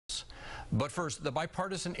But first, the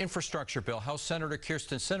bipartisan infrastructure bill. House Senator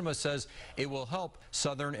Kyrsten Sinema says it will help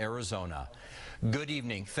southern Arizona. Good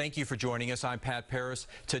evening. Thank you for joining us. I'm Pat Paris.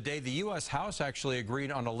 Today, the U.S. House actually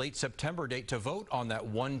agreed on a late September date to vote on that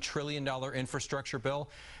 $1 trillion infrastructure bill.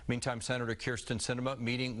 Meantime, Senator Kyrsten Sinema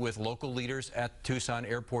meeting with local leaders at Tucson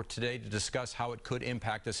Airport today to discuss how it could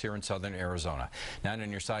impact us here in southern Arizona. Now on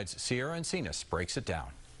your sides, Sierra Encinas breaks it down.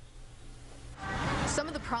 Some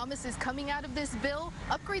of the promises coming out of this bill: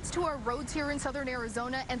 upgrades to our roads here in southern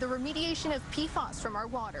Arizona and the remediation of PFAS from our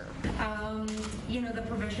water. The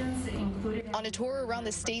provisions included. On a tour around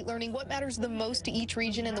the state, learning what matters the most to each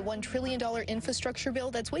region in the $1 trillion infrastructure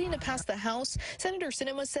bill that's waiting to pass the House, Senator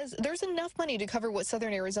Sinema says there's enough money to cover what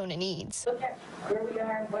southern Arizona needs. Look at where we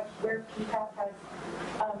are and where PFAS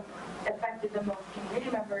has affected the most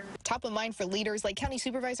community members. Top of mind for leaders like County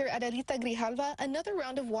Supervisor Adelita Grijalva, another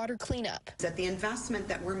round of water cleanup. That the investment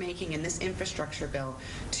that we're making in this infrastructure bill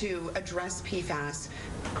to address PFAS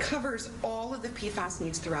covers all of the PFAS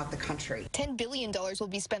needs throughout the country. $10 billion will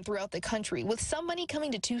be spent throughout the country, with some money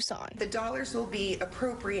coming to Tucson. The dollars will be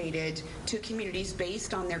appropriated to communities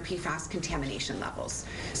based on their PFAS contamination levels.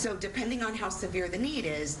 So depending on how severe the need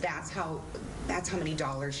is, that's how many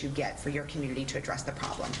dollars you get for your community to address the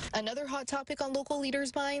problem. Another hot topic on local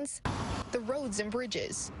leaders' minds: the roads and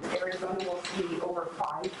bridges. Arizona will see over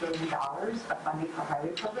 $5 billion of funding for highway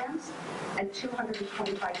programs, and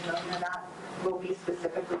 $225 million of that will be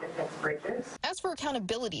specifically to fix bridges. As for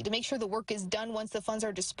accountability, to make sure the work is done once the funds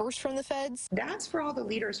are dispersed from the feds, that's for all the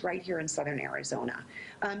leaders right here in southern Arizona,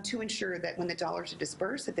 to ensure that when the dollars are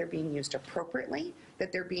dispersed, that they're being used appropriately,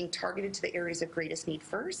 that they're being targeted to the areas of greatest need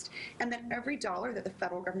first, and that every dollar that the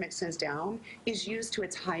federal government sends down is used to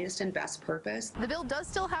its highest and best purpose. The bill does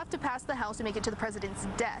still have to pass the House to make it to the president's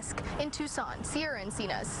desk. In Tucson, Sierra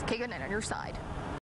Encinas, KGUN on your side.